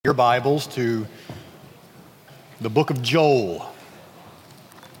Your Bibles to the book of Joel.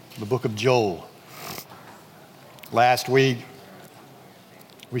 The book of Joel. Last week,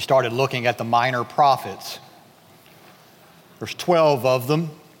 we started looking at the minor prophets. There's 12 of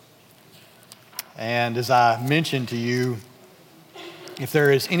them. And as I mentioned to you, if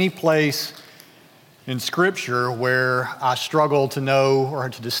there is any place in Scripture where I struggle to know or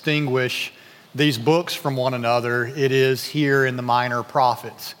to distinguish these books from one another, it is here in the minor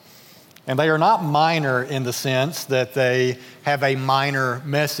prophets. And they are not minor in the sense that they have a minor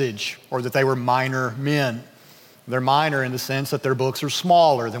message or that they were minor men. They're minor in the sense that their books are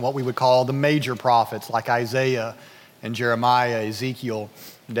smaller than what we would call the major prophets like Isaiah and Jeremiah, Ezekiel,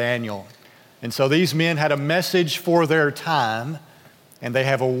 Daniel. And so these men had a message for their time, and they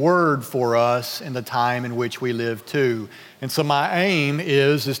have a word for us in the time in which we live too. And so my aim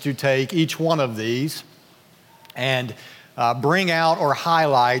is to take each one of these and bring out or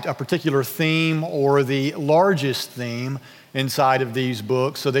highlight a particular theme or the largest theme inside of these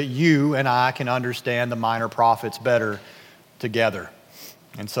books so that you and I can understand the minor prophets better together.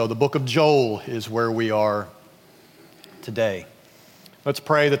 And so the book of Joel is where we are today. Let's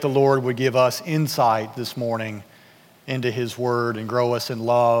pray that the Lord would give us insight this morning into His Word and grow us in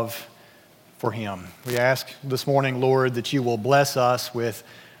love for Him. We ask this morning, Lord, that You will bless us with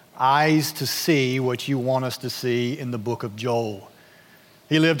eyes to see what You want us to see in the book of Joel.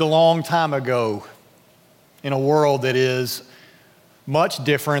 He lived a long time ago in a world that is much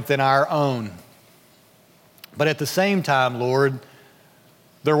different than our own. But at the same time, Lord,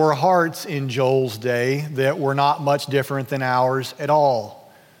 there were hearts in Joel's day that were not much different than ours at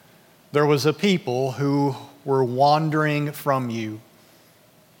all. There was a people who were wandering from You.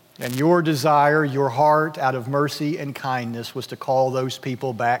 And Your desire, Your heart, out of mercy and kindness, was to call those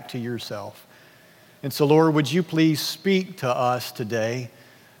people back to Yourself. And so, Lord, would You please speak to us today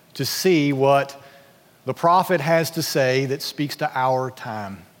to see what the prophet has to say that speaks to our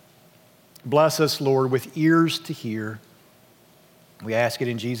time. Bless us, Lord, with ears to hear. We ask it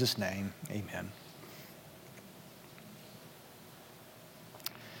in Jesus' name. Amen.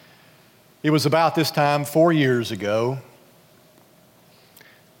 It was about this time 4 years ago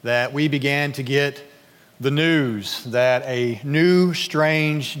that we began to get the news that a new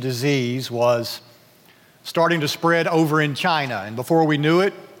strange disease was starting to spread over in China. And before we knew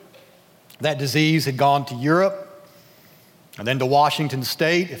it, that disease had gone to Europe, and then to Washington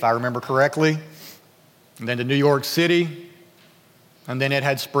State, if I remember correctly, and then to New York City, and then it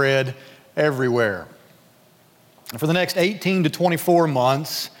had spread everywhere. And for the next 18 to 24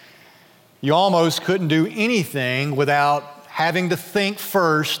 months, you almost couldn't do anything without having to think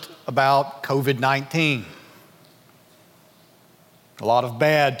first about COVID-19. A lot of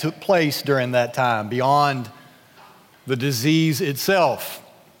bad took place during that time beyond the disease itself.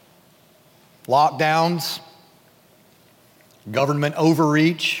 Lockdowns, government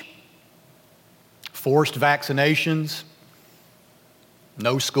overreach, forced vaccinations,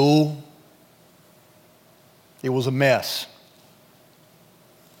 no school. It was a mess.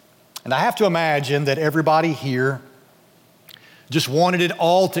 And I have to imagine that everybody here just wanted it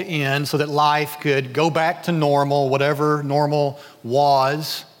all to end so that life could go back to normal, whatever normal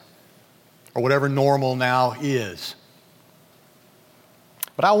was, or whatever normal now is.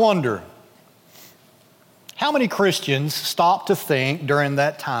 But I wonder, how many Christians stopped to think during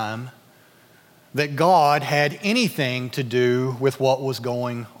that time that God had anything to do with what was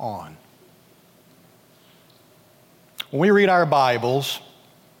going on? When we read our Bibles,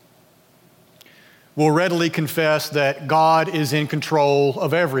 we'll readily confess that God is in control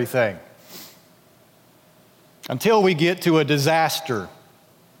of everything until we get to a disaster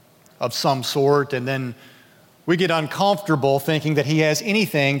of some sort, and then we get uncomfortable thinking that He has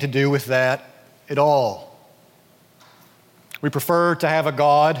anything to do with that at all. We prefer to have a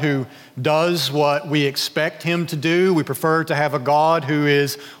God who does what we expect Him to do. We prefer to have a God who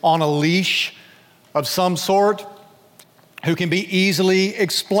is on a leash of some sort, who can be easily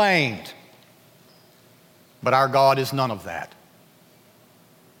explained. But our God is none of that.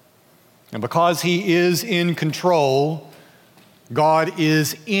 And because He is in control, God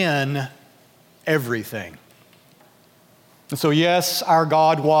is in everything. And so yes, our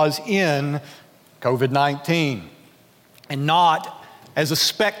God was in COVID-19, and not as a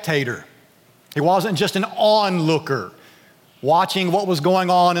spectator. He wasn't just an onlooker watching what was going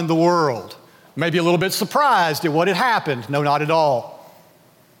on in the world, maybe a little bit surprised at what had happened. No, not at all.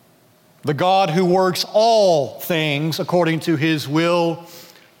 The God who works all things according to His will,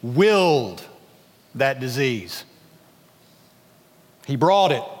 willed that disease. He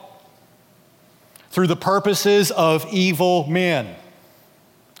brought it through the purposes of evil men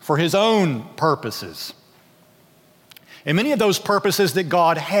for his own purposes. And many of those purposes that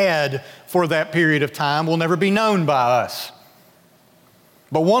God had for that period of time will never be known by us.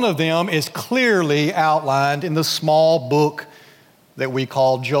 But one of them is clearly outlined in the small book that we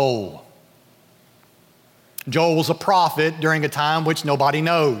call Joel. Joel was a prophet during a time which nobody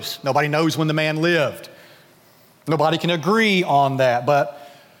knows. Nobody knows when the man lived. Nobody can agree on that, but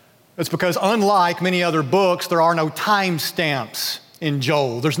it's because unlike many other books, there are no time stamps in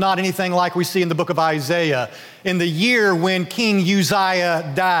Joel. There's not anything like we see in the book of Isaiah, in the year when King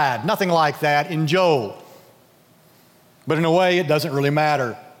Uzziah died. Nothing like that in Joel. But in a way, it doesn't really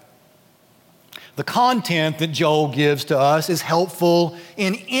matter. The content that Joel gives to us is helpful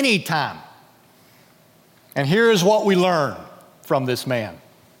in any time. And here is what we learn from this man.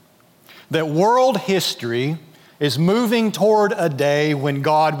 That world history is moving toward a day when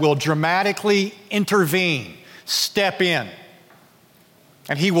God will dramatically intervene, step in,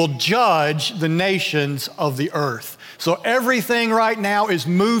 and he will judge the nations of the earth. So everything right now is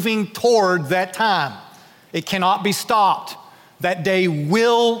moving toward that time. It cannot be stopped. That day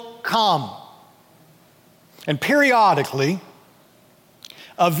will come. And periodically,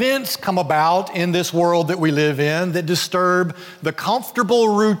 events come about in this world that we live in that disturb the comfortable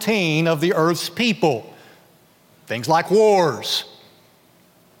routine of the earth's people. Things like wars,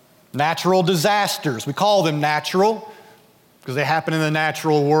 natural disasters. We call them natural because they happen in the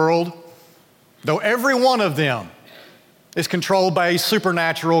natural world, though every one of them is controlled by a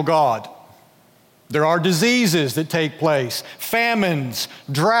supernatural God. There are diseases that take place, famines,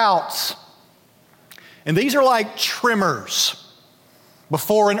 droughts, and these are like tremors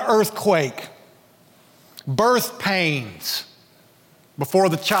before an earthquake, birth pains before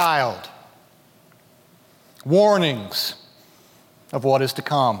the child, warnings of what is to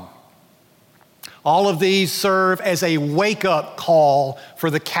come. All of these serve as a wake-up call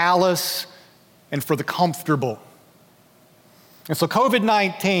for the callous and for the comfortable. And so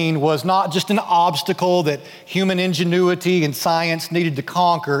COVID-19 was not just an obstacle that human ingenuity and science needed to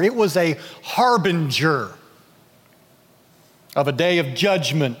conquer. It was a harbinger of a day of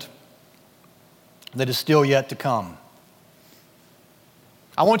judgment that is still yet to come.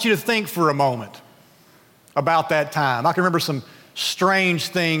 I want you to think for a moment about that time. I can remember some strange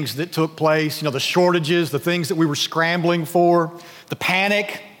things that took place, the shortages, the things that we were scrambling for, the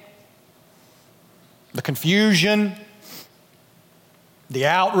panic, the confusion, the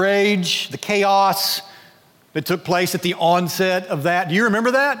outrage, the chaos that took place at the onset of that. Do you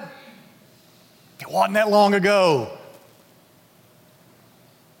remember that? It wasn't that long ago.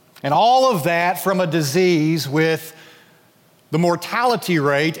 And all of that from a disease with the mortality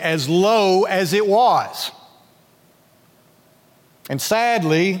rate as low as it was. And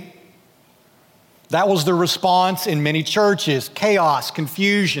sadly, that was the response in many churches: chaos,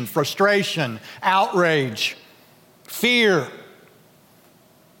 confusion, frustration, outrage, fear.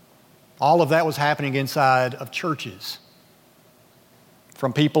 All of that was happening inside of churches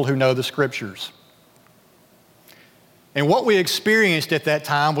from people who know the Scriptures. And what we experienced at that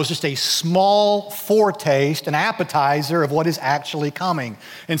time was just a small foretaste, an appetizer of what is actually coming.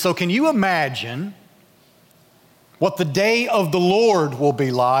 And so can you imagine what the day of the Lord will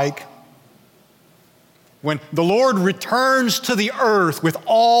be like when the Lord returns to the earth with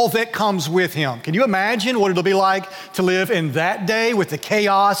all that comes with him? Can you imagine what it'll be like to live in that day with the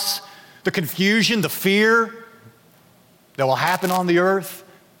chaos, the confusion, the fear that will happen on the earth?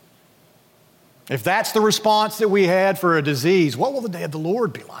 If that's the response that we had for a disease, what will the day of the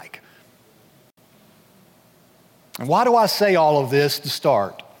Lord be like? And why do I say all of this to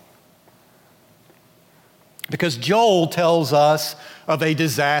start? Because Joel tells us of a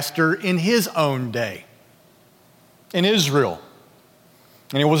disaster in his own day, in Israel.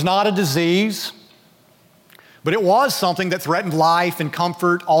 And it was not a disease, but it was something that threatened life and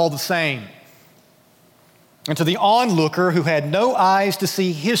comfort all the same. And to the onlooker who had no eyes to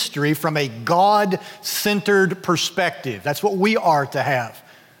see history from a God-centered perspective, that's what we are to have.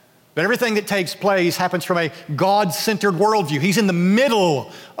 But everything that takes place happens from a God-centered worldview. He's in the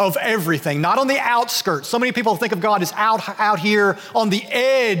middle of everything, not on the outskirts. So many people think of God as out here on the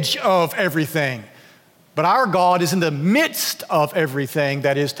edge of everything. But our God is in the midst of everything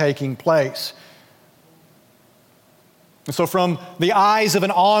that is taking place. And so from the eyes of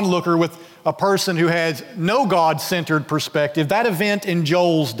an onlooker with a person who has no God-centered perspective, that event in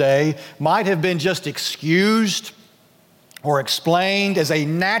Joel's day might have been just excused or explained as a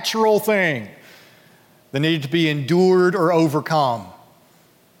natural thing that needed to be endured or overcome,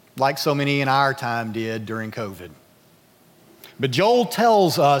 like so many in our time did during COVID. But Joel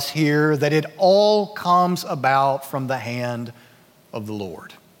tells us here that it all comes about from the hand of the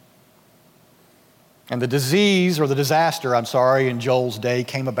Lord. And the disaster, in Joel's day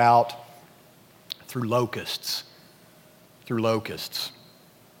came about through locusts. Through locusts.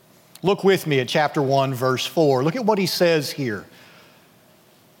 Look with me at chapter 1, verse 4. Look at what he says here.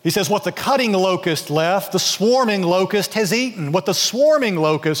 He says, what the cutting locust left, the swarming locust has eaten. What the swarming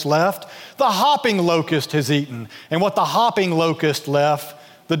locust left, the hopping locust has eaten. And what the hopping locust left,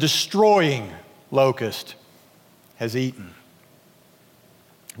 the destroying locust has eaten.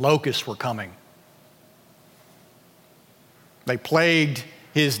 Locusts were coming. They plagued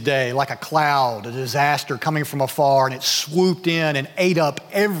his day like a cloud, a disaster coming from afar, and it swooped in and ate up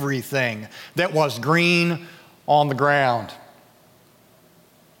everything that was green on the ground.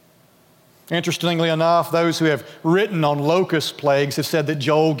 Interestingly enough, those who have written on locust plagues have said that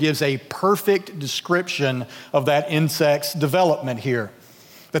Joel gives a perfect description of that insect's development here.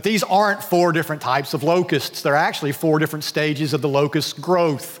 That these aren't 4 different types of locusts. They're actually 4 different stages of the locust's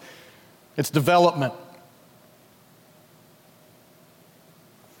growth, its development.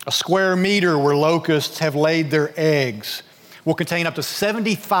 A square meter where locusts have laid their eggs will contain up to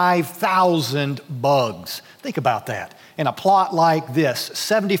 75,000 bugs. Think about that. In a plot like this,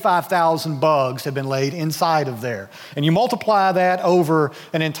 75,000 bugs have been laid inside of there. And you multiply that over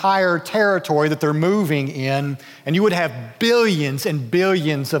an entire territory that they're moving in, and you would have billions and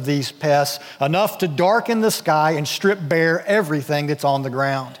billions of these pests, enough to darken the sky and strip bare everything that's on the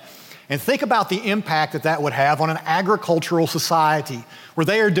ground. And think about the impact that that would have on an agricultural society where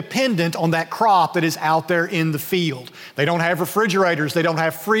they are dependent on that crop that is out there in the field. They don't have refrigerators, they don't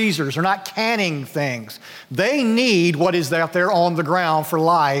have freezers, they're not canning things. They need what is out there on the ground for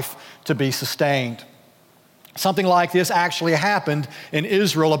life to be sustained. Something like this actually happened in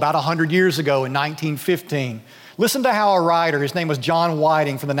Israel about 100 years ago in 1915. Listen to how a writer, his name was John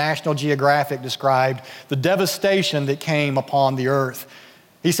Whiting from the National Geographic, described the devastation that came upon the earth.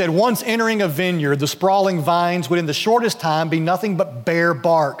 He said, once entering a vineyard, the sprawling vines would in the shortest time be nothing but bare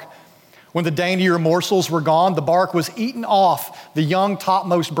bark. When the daintier morsels were gone, the bark was eaten off the young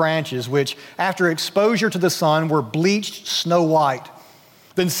topmost branches, which, after exposure to the sun, were bleached snow white.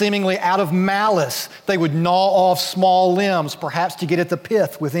 Then seemingly out of malice, they would gnaw off small limbs, perhaps to get at the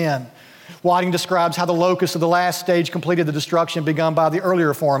pith within. Whiting describes how the locusts of the last stage completed the destruction begun by the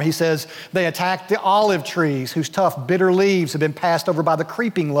earlier form. He says, they attacked the olive trees whose tough, bitter leaves had been passed over by the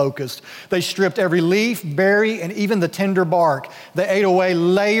creeping locust. They stripped every leaf, berry, and even the tender bark. They ate away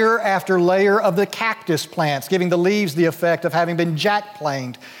layer after layer of the cactus plants, giving the leaves the effect of having been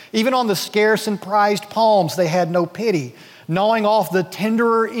jack-planed. Even on the scarce and prized palms, they had no pity, gnawing off the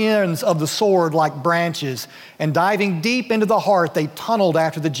tenderer ends of the sword like branches, and diving deep into the heart, they tunneled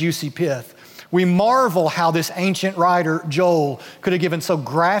after the juicy pith. We marvel how this ancient writer, Joel, could have given so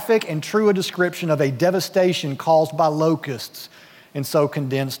graphic and true a description of a devastation caused by locusts in so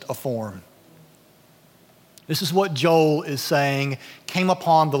condensed a form. This is what Joel is saying came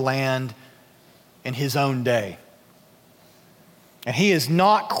upon the land in his own day. And he is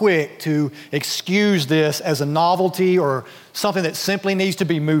not quick to excuse this as a novelty or something that simply needs to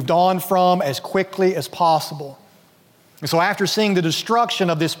be moved on from as quickly as possible. And so after seeing the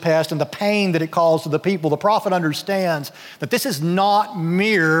destruction of this pest and the pain that it caused to the people, the prophet understands that this is not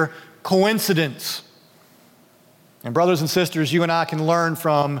mere coincidence. And brothers and sisters, you and I can learn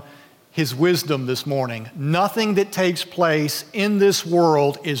from his wisdom this morning. Nothing that takes place in this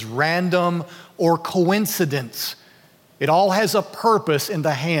world is random or coincidence. It all has a purpose in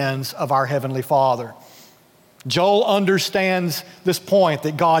the hands of our Heavenly Father. Joel understands this point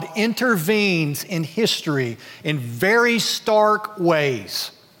that God intervenes in history in very stark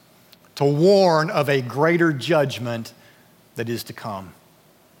ways to warn of a greater judgment that is to come.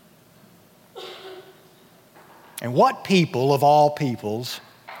 And what people of all peoples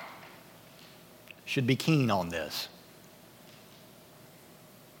should be keen on this?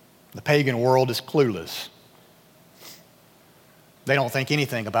 The pagan world is clueless. They don't think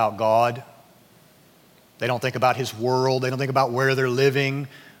anything about God. They don't think about His world. They don't think about where they're living,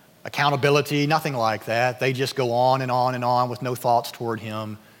 accountability, nothing like that. They just go on and on and on with no thoughts toward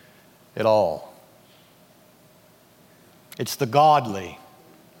Him at all. It's the godly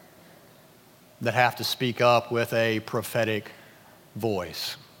that have to speak up with a prophetic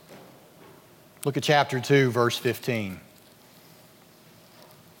voice. Look at chapter 2, verse 15.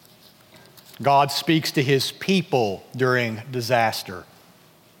 God speaks to His people during disaster.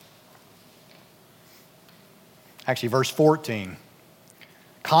 Actually, verse 14.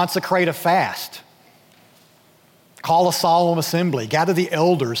 Consecrate a fast. Call a solemn assembly. Gather the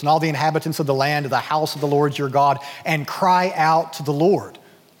elders and all the inhabitants of the land to the house of the Lord your God and cry out to the Lord.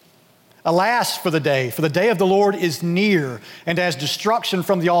 Alas for the day of the Lord is near, and as destruction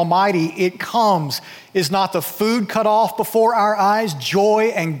from the Almighty it comes. Is not the food cut off before our eyes,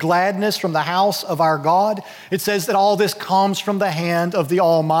 joy and gladness from the house of our God? It says that all this comes from the hand of the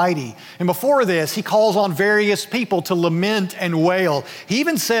Almighty. And before this, he calls on various people to lament and wail. He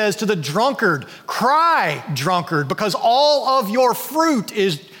even says to the drunkard, cry, drunkard, because all of your fruit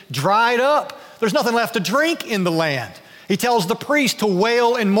is dried up. There's nothing left to drink in the land. He tells the priest to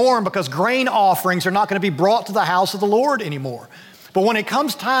wail and mourn because grain offerings are not going to be brought to the house of the Lord anymore. But when it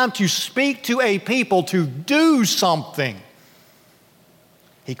comes time to speak to a people to do something,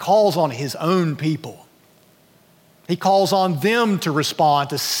 he calls on his own people. He calls on them to respond,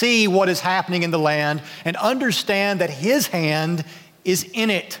 to see what is happening in the land and understand that his hand is in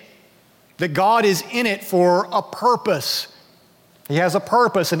it, that God is in it for a purpose. He has a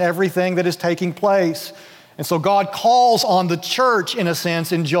purpose in everything that is taking place. And so God calls on the church, in a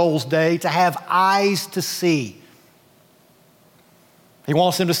sense, in Joel's day, to have eyes to see. He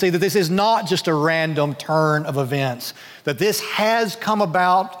wants them to see that this is not just a random turn of events, that this has come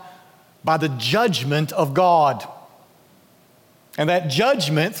about by the judgment of God. And that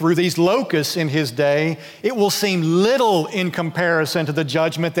judgment through these locusts in his day, it will seem little in comparison to the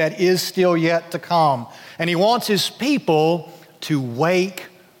judgment that is still yet to come. And he wants his people to wake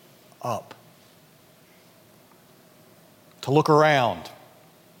up, to look around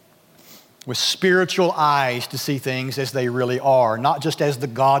with spiritual eyes to see things as they really are, not just as the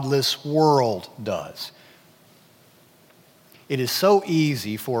godless world does. It is so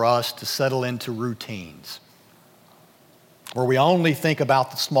easy for us to settle into routines where we only think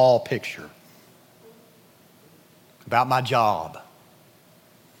about the small picture, about my job,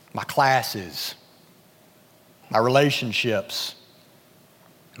 my classes, my relationships,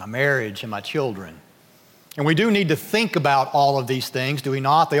 my marriage, and my children. And we do need to think about all of these things, do we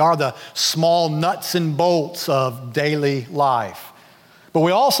not? They are the small nuts and bolts of daily life. But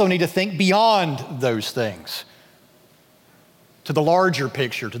we also need to think beyond those things, to the larger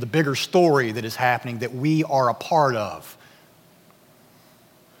picture, to the bigger story that is happening that we are a part of.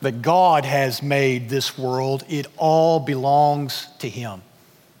 That God has made this world, it all belongs to him,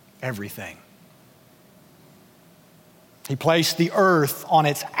 everything. He placed the earth on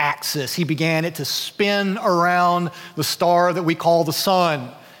its axis. He began it to spin around the star that we call the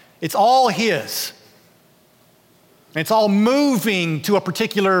sun. It's all his. It's all moving to a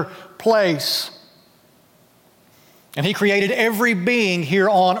particular place. And he created every being here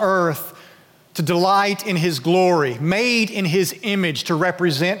on earth to delight in his glory, made in his image to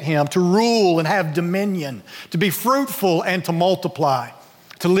represent him, to rule and have dominion, to be fruitful and to multiply,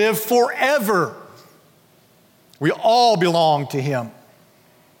 to live forever. We all belong to him.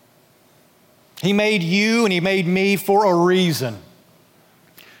 He made you and he made me for a reason,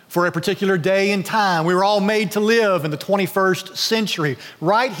 for a particular day and time. We were all made to live in the 21st century,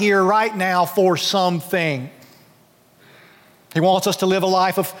 right here, right now, for something. He wants us to live a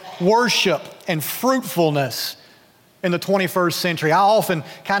life of worship and fruitfulness in the 21st century. I often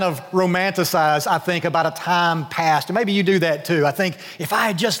kind of romanticize, I think, about a time past, and maybe you do that too. I think if I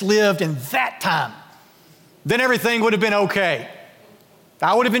had just lived in that time, then everything would have been okay.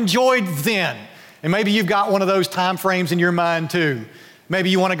 I would have enjoyed then. And maybe you've got one of those time frames in your mind too.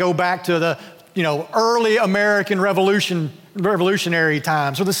 Maybe you want to go back to the early American revolutionary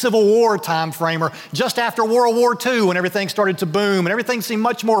times, or the Civil War time frame, or just after World War II when everything started to boom and everything seemed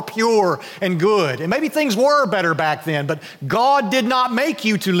much more pure and good. And maybe things were better back then, but God did not make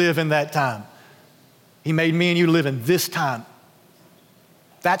you to live in that time. He made me and you to live in this time.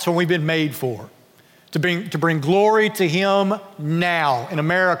 That's what we've been made for. To bring glory to him now, in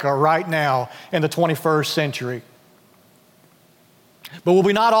America right now, in the 21st century. But will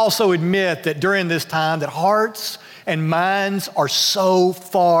we not also admit that during this time that hearts and minds are so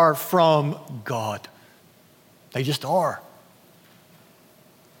far from God? They just are.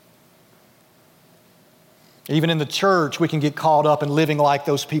 Even in the church, we can get caught up in living like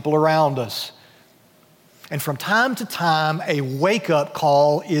those people around us. And from time to time, a wake-up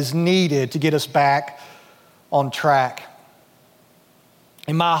call is needed to get us back on track.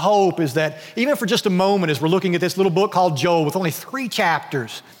 And my hope is that even for just a moment, as we're looking at this little book called Joel with only 3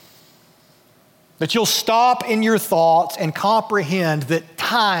 chapters, that you'll stop in your thoughts and comprehend that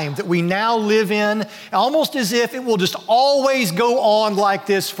time that we now live in, almost as if it will just always go on like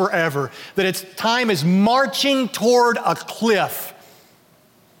this forever, that time is marching toward a cliff.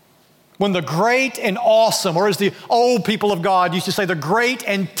 When the great and awesome, or as the old people of God used to say, the great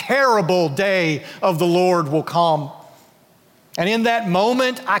and terrible day of the Lord will come. And in that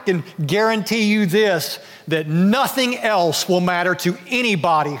moment, I can guarantee you this, that nothing else will matter to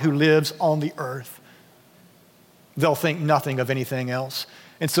anybody who lives on the earth. They'll think nothing of anything else.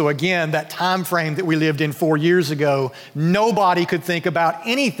 And so again, that time frame that we lived in 4 years ago, nobody could think about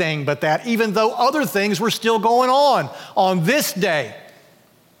anything but that, even though other things were still going on. On this day,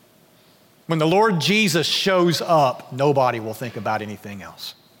 when the Lord Jesus shows up, nobody will think about anything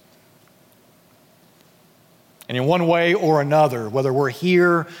else. And in one way or another, whether we're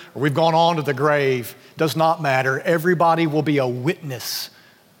here or we've gone on to the grave, does not matter. Everybody will be a witness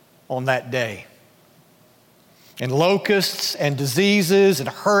on that day. And locusts and diseases and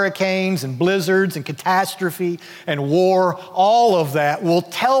hurricanes and blizzards and catastrophe and war, all of that will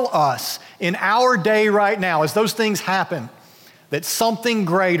tell us in our day right now, as those things happen, that something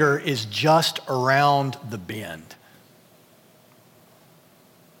greater is just around the bend.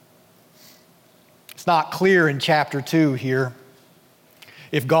 It's not clear in chapter 2 here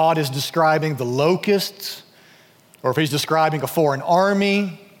if God is describing the locusts or if he's describing a foreign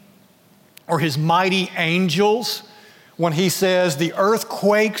army or his mighty angels when he says, the earth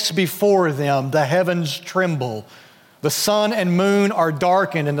quakes before them, the heavens tremble. The sun and moon are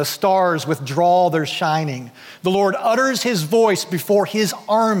darkened and the stars withdraw their shining. The Lord utters his voice before his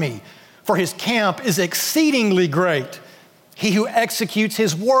army, for his camp is exceedingly great. He who executes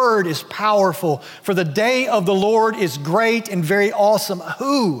his word is powerful, for the day of the Lord is great and very awesome.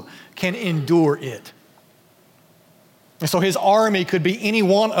 Who can endure it? And so his army could be any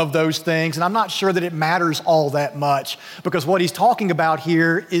one of those things, and I'm not sure that it matters all that much, because what he's talking about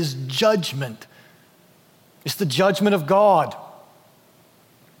here is judgment. It's the judgment of God.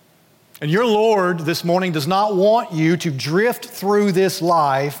 And your Lord this morning does not want you to drift through this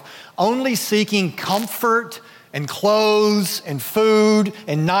life only seeking comfort and clothes and food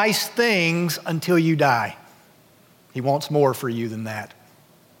and nice things until you die. He wants more for you than that.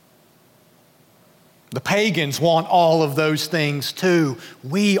 The pagans want all of those things too.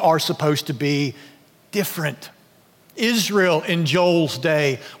 We are supposed to be different. Israel in Joel's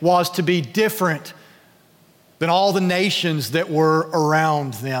day was to be different than all the nations that were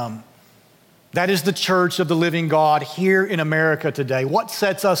around them. That is the church of the living God here in America today. What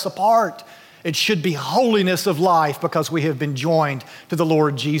sets us apart? It should be holiness of life because we have been joined to the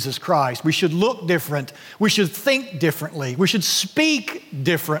Lord Jesus Christ. We should look different. We should think differently. We should speak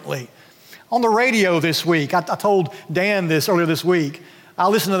differently. On the radio this week, I told Dan this earlier this week, I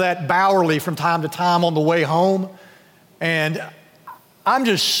listen to that Bowerly from time to time on the way home, and I'm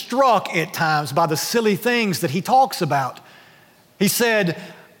just struck at times by the silly things that he talks about. He said,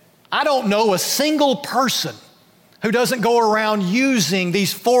 I don't know a single person who doesn't go around using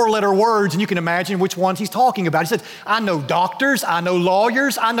these 4-letter words, and you can imagine which ones he's talking about. He said, I know doctors, I know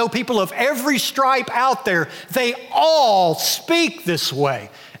lawyers, I know people of every stripe out there. They all speak this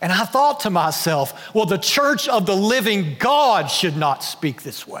way. And I thought to myself, well, the church of the living God should not speak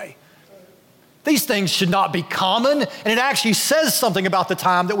this way. These things should not be common, and it actually says something about the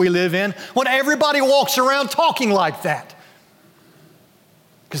time that we live in when everybody walks around talking like that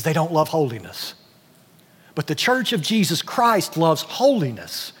because they don't love holiness. But the church of Jesus Christ loves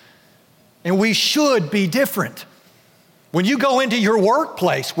holiness, and we should be different. When you go into your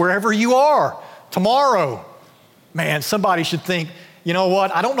workplace, wherever you are, tomorrow, man, somebody should think, you know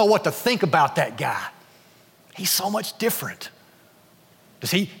what, I don't know what to think about that guy. He's so much different.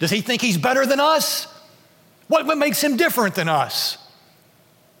 Does he think he's better than us? What makes him different than us?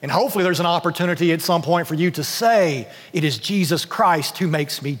 And hopefully there's an opportunity at some point for you to say, it is Jesus Christ who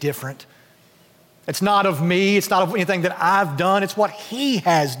makes me different. It's not of me, it's not of anything that I've done, it's what he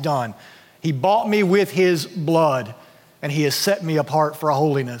has done. He bought me with his blood, and he has set me apart for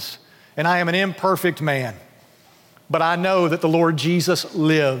holiness. And I am an imperfect man. But I know that the Lord Jesus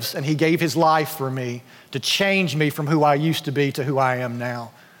lives, and he gave his life for me to change me from who I used to be to who I am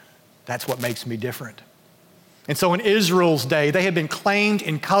now. That's what makes me different. And so in Israel's day, they had been claimed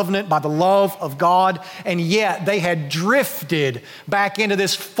in covenant by the love of God, and yet they had drifted back into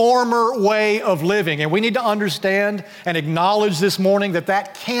this former way of living. And we need to understand and acknowledge this morning that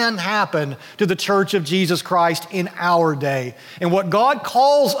that can happen to the church of Jesus Christ in our day. And what God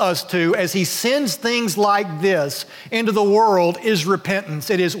calls us to as he sends things like this into the world is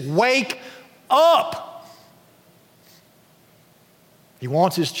repentance. It is wake up. He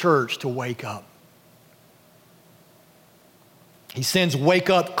wants his church to wake up. He sends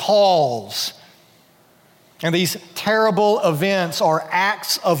wake-up calls. And these terrible events are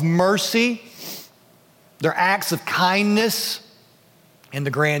acts of mercy. They're acts of kindness in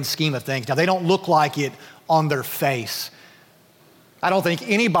the grand scheme of things. Now, they don't look like it on their face. I don't think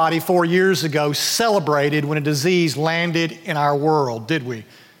anybody 4 years ago celebrated when a disease landed in our world, did we?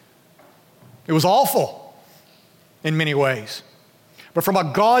 It was awful in many ways. But from a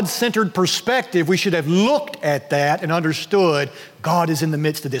God-centered perspective, we should have looked at that and understood God is in the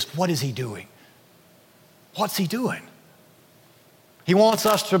midst of this. What is He doing? What's He doing? He wants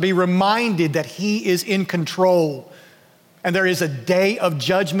us to be reminded that He is in control. And there is a day of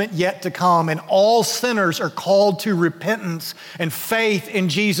judgment yet to come, and all sinners are called to repentance and faith in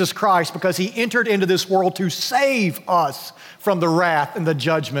Jesus Christ because He entered into this world to save us from the wrath and the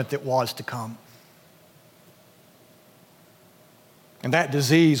judgment that was to come. And that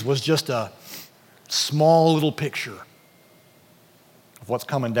disease was just a small little picture of what's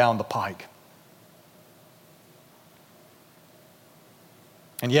coming down the pike.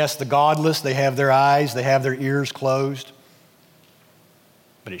 And yes, the godless, they have their eyes, they have their ears closed.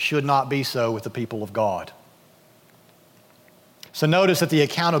 But it should not be so with the people of God. So notice that the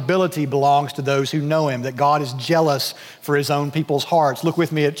accountability belongs to those who know Him, that God is jealous for His own people's hearts. Look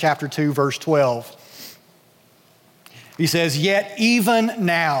with me at chapter 2, verse 12. He says, yet even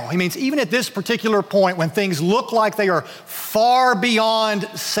now, he means even at this particular point when things look like they are far beyond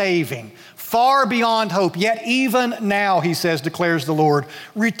saving, far beyond hope, yet even now, he says, declares the Lord,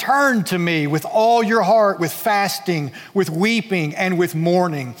 return to me with all your heart, with fasting, with weeping, and with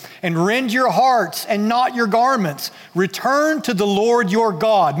mourning, and rend your hearts and not your garments. Return to the Lord your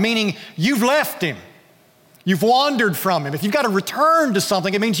God, meaning you've left Him. You've wandered from Him. If you've got to return to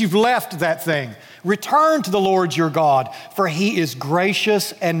something, it means you've left that thing. Return to the Lord your God, for He is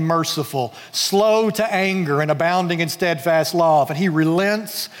gracious and merciful, slow to anger and abounding in steadfast love, and He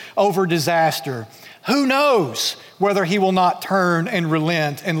relents over disaster. Who knows whether He will not turn and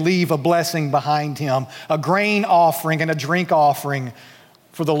relent and leave a blessing behind Him, a grain offering and a drink offering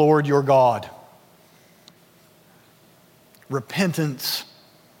for the Lord your God. Repentance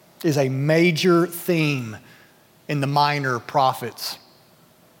is a major theme in the minor prophets.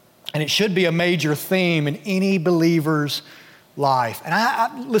 And it should be a major theme in any believer's life.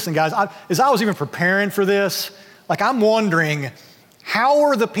 And listen, guys, as I was even preparing for this, I'm wondering, how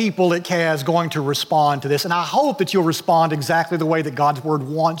are the people at Kaz going to respond to this? And I hope that you'll respond exactly the way that God's Word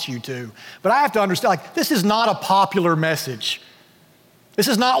wants you to. But I have to understand, this is not a popular message. This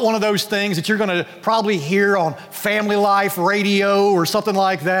is not one of those things that you're going to probably hear on Family Life radio or something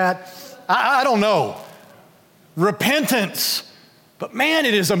like that. I don't know. Repentance. But man,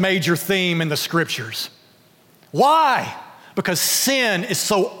 it is a major theme in the Scriptures. Why? Because sin is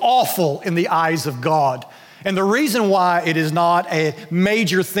so awful in the eyes of God. And the reason why it is not a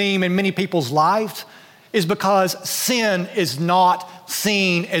major theme in many people's lives is because sin is not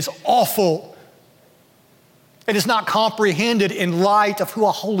seen as awful. It is not comprehended in light of who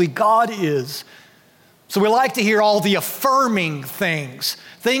a holy God is. So we like to hear all the affirming things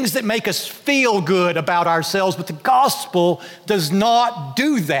that make us feel good about ourselves, but the gospel does not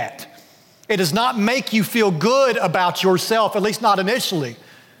do that. It does not make you feel good about yourself, at least not initially.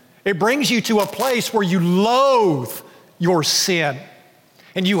 It brings you to a place where you loathe your sin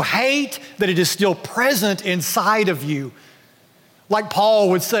and you hate that it is still present inside of you. Like Paul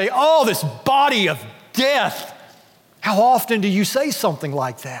would say, oh, this body of death. How often do you say something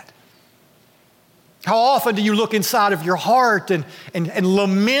like that? How often do you look inside of your heart and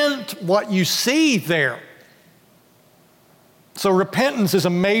lament what you see there? So repentance is a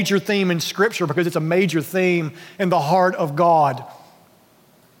major theme in Scripture because it's a major theme in the heart of God.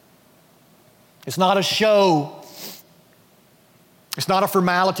 It's not a show. It's not a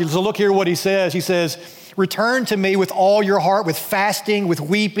formality. So look here what he says. He says, return to me with all your heart, with fasting, with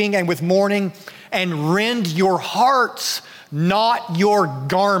weeping, and with mourning, and rend your hearts, not your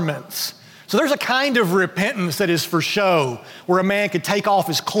garments. So there's a kind of repentance that is for show, where a man could take off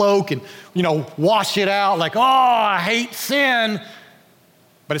his cloak and, wash it out like, oh, I hate sin,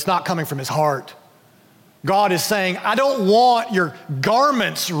 but it's not coming from his heart. God is saying, I don't want your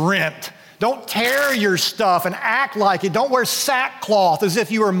garments rent. Don't tear your stuff and act like it. Don't wear sackcloth as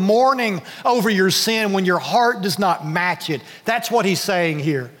if you are mourning over your sin when your heart does not match it. That's what he's saying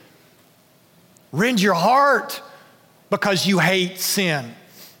here. Rend your heart because you hate sin.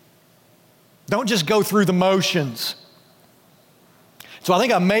 Don't just go through the motions. So I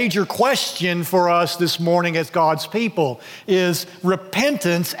think a major question for us this morning as God's people is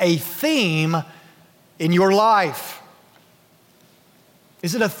repentance a theme in your life?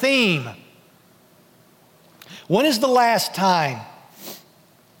 Is it a theme? When is the last time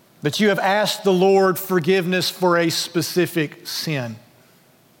that you have asked the Lord forgiveness for a specific sin?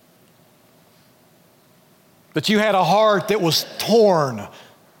 That you had a heart that was torn,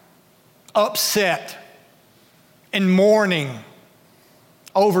 upset, and mourning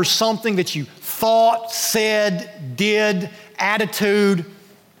over something that you thought, said, did, attitude.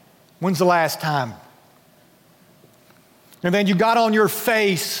 When's the last time? And then you got on your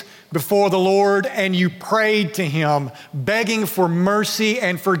face before the Lord and you prayed to Him, begging for mercy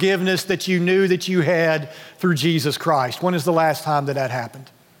and forgiveness that you knew that you had through Jesus Christ. When is the last time that happened?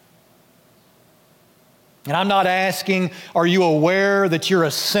 And I'm not asking, are you aware that you're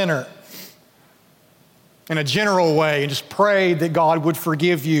a sinner in a general way and just pray that God would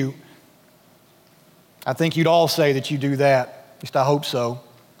forgive you? I think you'd all say that you do that. At least I hope so,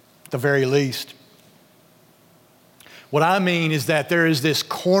 at the very least. What I mean is that there is this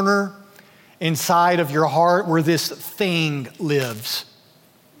corner inside of your heart where this thing lives,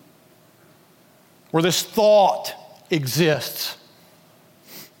 where this thought exists,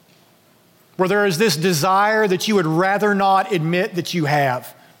 where there is this desire that you would rather not admit that you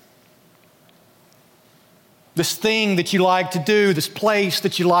have. This thing that you like to do, this place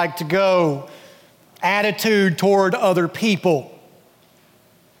that you like to go, attitude toward other people.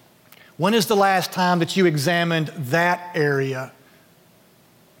 When is the last time that you examined that area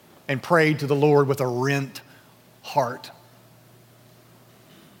and prayed to the Lord with a rent heart?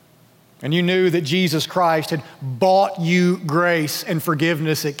 And you knew that Jesus Christ had bought you grace and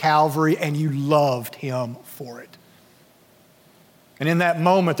forgiveness at Calvary, and you loved Him for it. And in that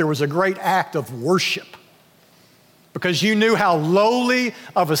moment, there was a great act of worship, because you knew how lowly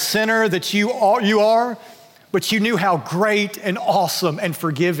of a sinner that you are, but you knew how great and awesome and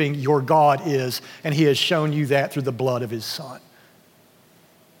forgiving your God is, and He has shown you that through the blood of His Son.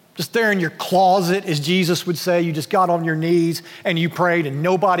 Just there in your closet, as Jesus would say, you just got on your knees and you prayed and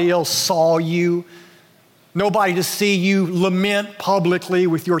nobody else saw you. Nobody to see you lament publicly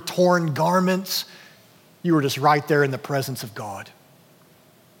with your torn garments. You were just right there in the presence of God.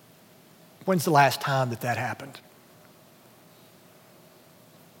 When's the last time that happened?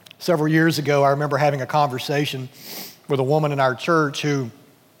 Several years ago, I remember having a conversation with a woman in our church who,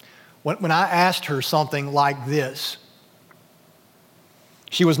 when I asked her something like this,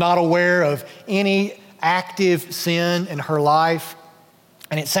 she was not aware of any active sin in her life,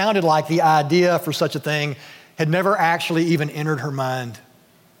 and it sounded like the idea for such a thing had never actually even entered her mind.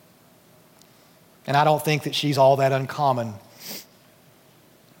 And I don't think that she's all that uncommon.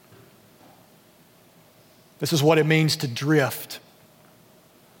 This is what it means to drift,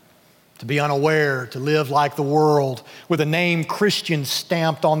 to be unaware, to live like the world, with a name Christian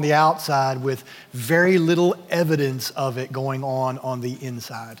stamped on the outside with very little evidence of it going on the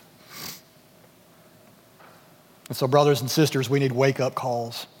inside. And so, brothers and sisters, we need wake-up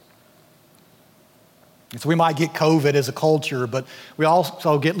calls. And so we might get COVID as a culture, but we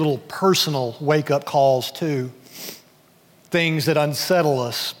also get little personal wake-up calls too. Things that unsettle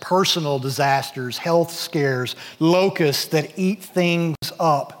us, personal disasters, health scares, locusts that eat things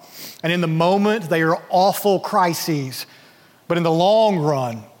up. And in the moment, they are awful crises. But in the long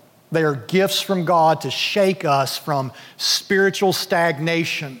run, they are gifts from God to shake us from spiritual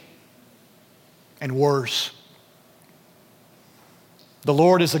stagnation and worse. The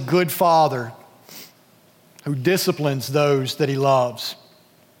Lord is a good Father who disciplines those that He loves.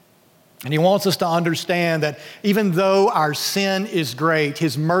 And He wants us to understand that even though our sin is great,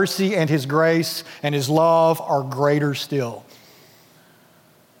 His mercy and His grace and His love are greater still.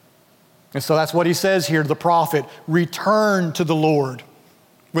 And so that's what He says here to the prophet: return to the Lord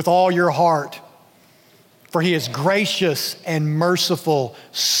with all your heart, for He is gracious and merciful,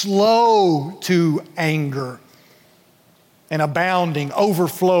 slow to anger, and abounding,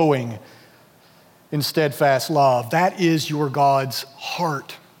 overflowing in steadfast love. That is your God's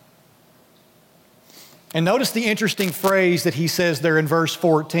heart. And notice the interesting phrase that He says there in verse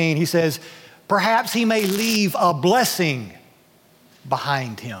 14. He says, perhaps He may leave a blessing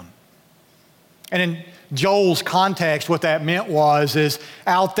behind Him. And in Joel's context, what that meant is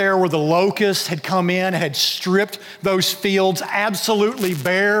out there where the locusts had come in and had stripped those fields absolutely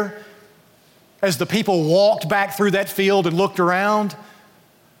bare, as the people walked back through that field and looked around,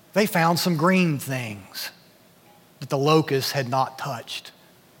 they found some green things that the locusts had not touched.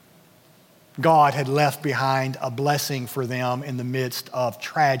 God had left behind a blessing for them in the midst of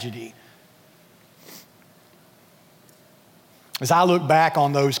tragedy. As I look back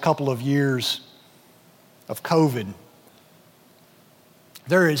on those couple of years of COVID,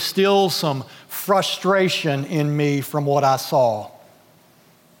 there is still some frustration in me from what I saw,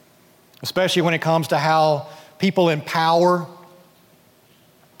 especially when it comes to how people in power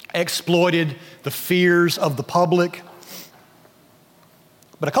exploited the fears of the public.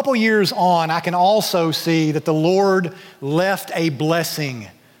 But a couple years on, I can also see that the Lord left a blessing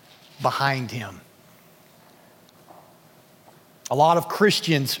behind Him. A lot of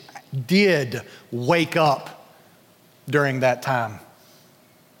Christians did wake up during that time.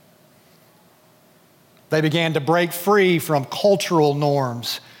 They began to break free from cultural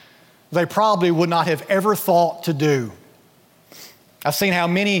norms they probably would not have ever thought to do. I've seen how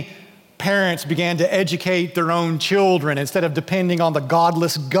many parents began to educate their own children instead of depending on the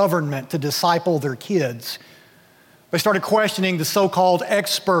godless government to disciple their kids. They started questioning the so-called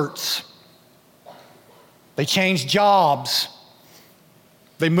experts. They changed jobs.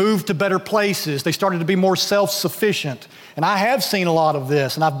 They moved to better places. They started to be more self-sufficient. And I have seen a lot of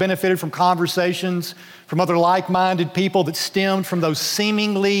this, and I've benefited from conversations from other like-minded people that stemmed from those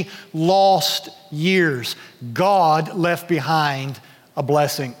seemingly lost years. God left behind a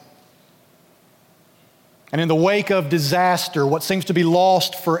blessing. And in the wake of disaster, what seems to be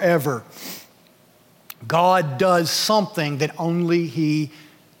lost forever, God does something that only He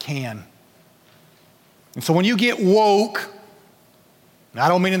can. And so when you get woke, and I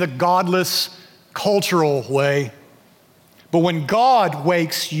don't mean in the godless, cultural way, but when God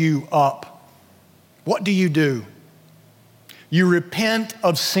wakes you up, what do? You repent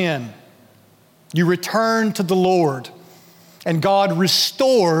of sin. You return to the Lord. And God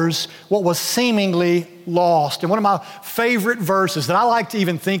restores what was seemingly lost. And one of my favorite verses that I like to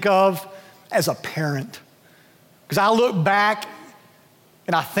even think of as a parent, because I look back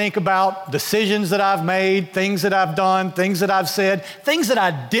and I think about decisions that I've made, things that I've done, things that I've said, things that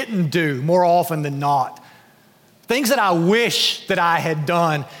I didn't do more often than not. Things that I wish that I had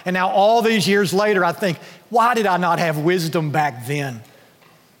done. And now all these years later, I think, why did I not have wisdom back then?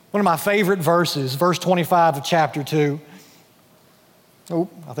 One of my favorite verses, verse 25 of chapter 2. Oh,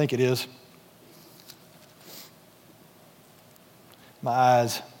 I think it is. My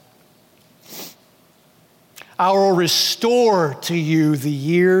eyes. I will restore to you the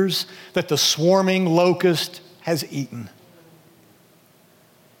years that the swarming locust has eaten.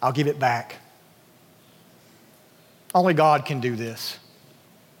 I'll give it back. Only God can do this.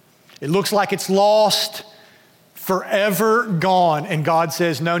 It looks like it's lost, forever gone, and God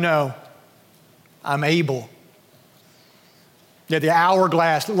says, no, I'm able. Yeah, the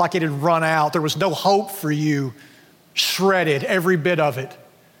hourglass looked like it had run out. There was no hope for you. Shredded, every bit of it.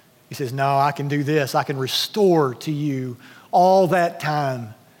 He says, no, I can do this. I can restore to you all that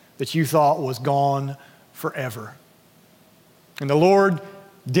time that you thought was gone forever. And the Lord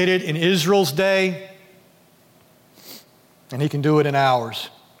did it in Israel's day, and He can do it in ours.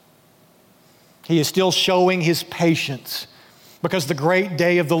 He is still showing His patience because the great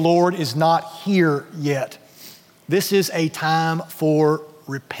day of the Lord is not here yet. This is a time for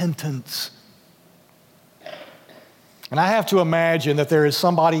repentance. And I have to imagine that there is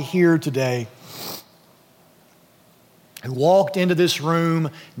somebody here today who walked into this room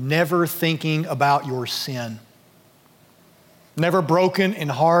never thinking about your sin, never broken in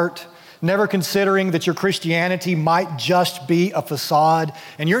heart, never considering that your Christianity might just be a facade.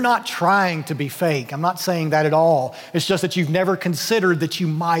 And you're not trying to be fake. I'm not saying that at all. It's just that you've never considered that you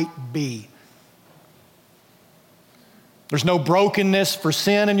might be. There's no brokenness for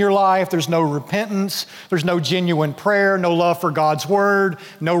sin in your life. There's no repentance. There's no genuine prayer, no love for God's word,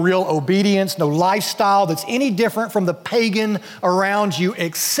 no real obedience, no lifestyle that's any different from the pagan around you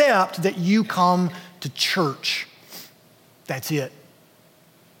except that you come to church. That's it.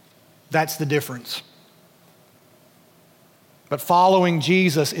 That's the difference. But following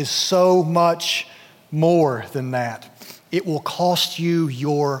Jesus is so much more than that. It will cost you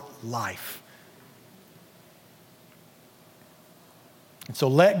your life. And so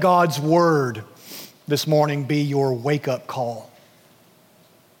let God's word this morning be your wake-up call.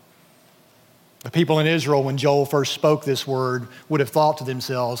 The people in Israel, when Joel first spoke this word, would have thought to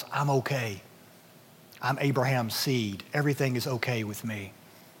themselves, I'm okay. I'm Abraham's seed. Everything is okay with me.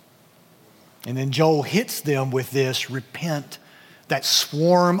 And then Joel hits them with this, repent. That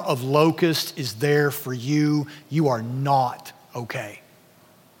swarm of locusts is there for you. You are not okay.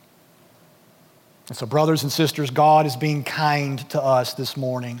 And so, brothers and sisters, God is being kind to us this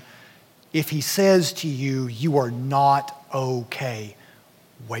morning. If He says to you, you are not okay,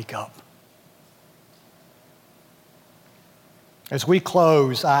 wake up. As we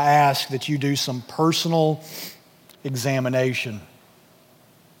close, I ask that you do some personal examination.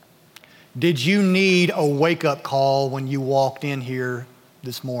 Did you need a wake-up call when you walked in here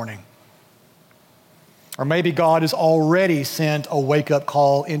this morning? Or maybe God has already sent a wake-up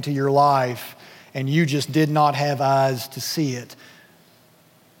call into your life and you just did not have eyes to see it.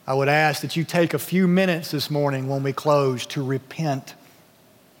 I would ask that you take a few minutes this morning when we close to repent,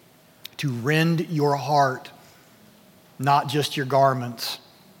 to rend your heart, not just your garments.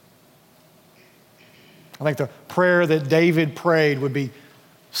 I think the prayer that David prayed would be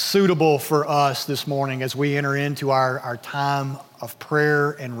suitable for us this morning as we enter into our time of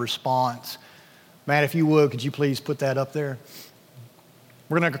prayer and response. Matt, if you would, could you please put that up there?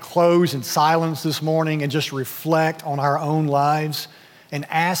 We're going to close in silence this morning and just reflect on our own lives and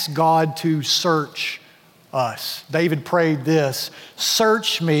ask God to search us. David prayed this: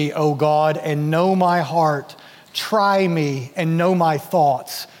 "Search me, O God, and know my heart. Try me and know my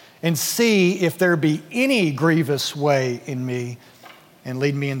thoughts, and see if there be any grievous way in me, and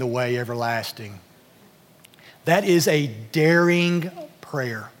lead me in the way everlasting." That is a daring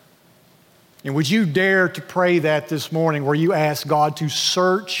prayer. And would you dare to pray that this morning, where you ask God to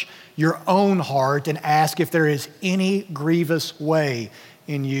search your own heart and ask if there is any grievous way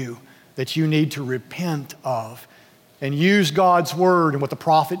in you that you need to repent of, and use God's word and what the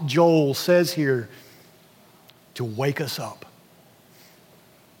prophet Joel says here to wake us up.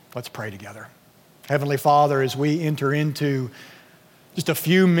 Let's pray together. Heavenly Father, as we enter into just a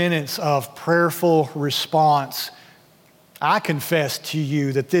few minutes of prayerful response, I confess to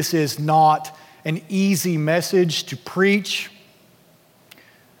you that this is not an easy message to preach,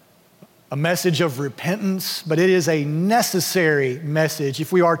 a message of repentance, but it is a necessary message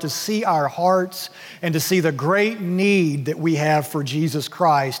if we are to see our hearts and to see the great need that we have for Jesus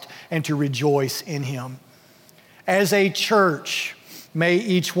Christ and to rejoice in Him. As a church, may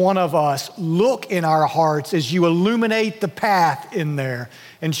each one of us look in our hearts as you illuminate the path in there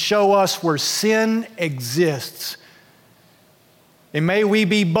and show us where sin exists. And may we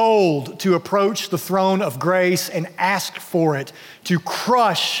be bold to approach the throne of grace and ask for it to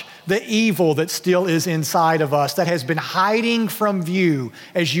crush the evil that still is inside of us, that has been hiding from view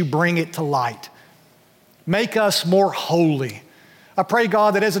as you bring it to light. Make us more holy. I pray,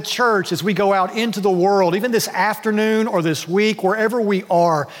 God, that as a church, as we go out into the world, even this afternoon or this week, wherever we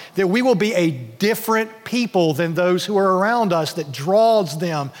are, that we will be a different people than those who are around us, that draws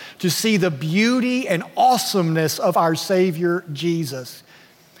them to see the beauty and awesomeness of our Savior, Jesus.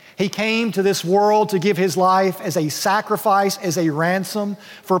 He came to this world to give His life as a sacrifice, as a ransom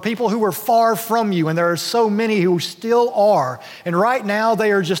for people who were far from you, and there are so many who still are. And right now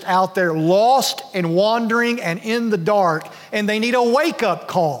they are just out there lost and wandering and in the dark, and they need a wake-up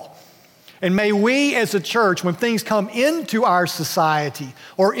call. And may we as a church, when things come into our society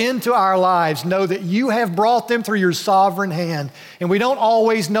or into our lives, know that you have brought them through your sovereign hand. And we don't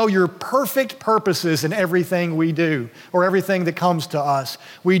always know your perfect purposes in everything we do or everything that comes to us.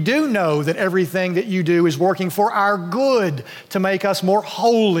 We do know that everything that you do is working for our good to make us more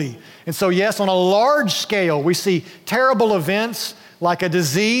holy. And so yes, on a large scale, we see terrible events like a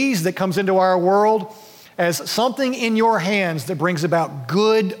disease that comes into our world as something in your hands that brings about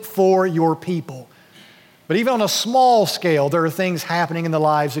good for your people. But even on a small scale, there are things happening in the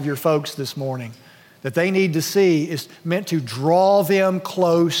lives of your folks this morning that they need to see is meant to draw them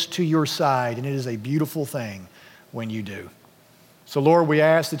close to your side, and it is a beautiful thing when you do. So Lord, we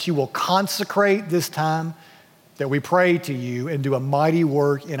ask that you will consecrate this time, that we pray to you and do a mighty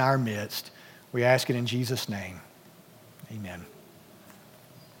work in our midst. We ask it in Jesus' name. Amen.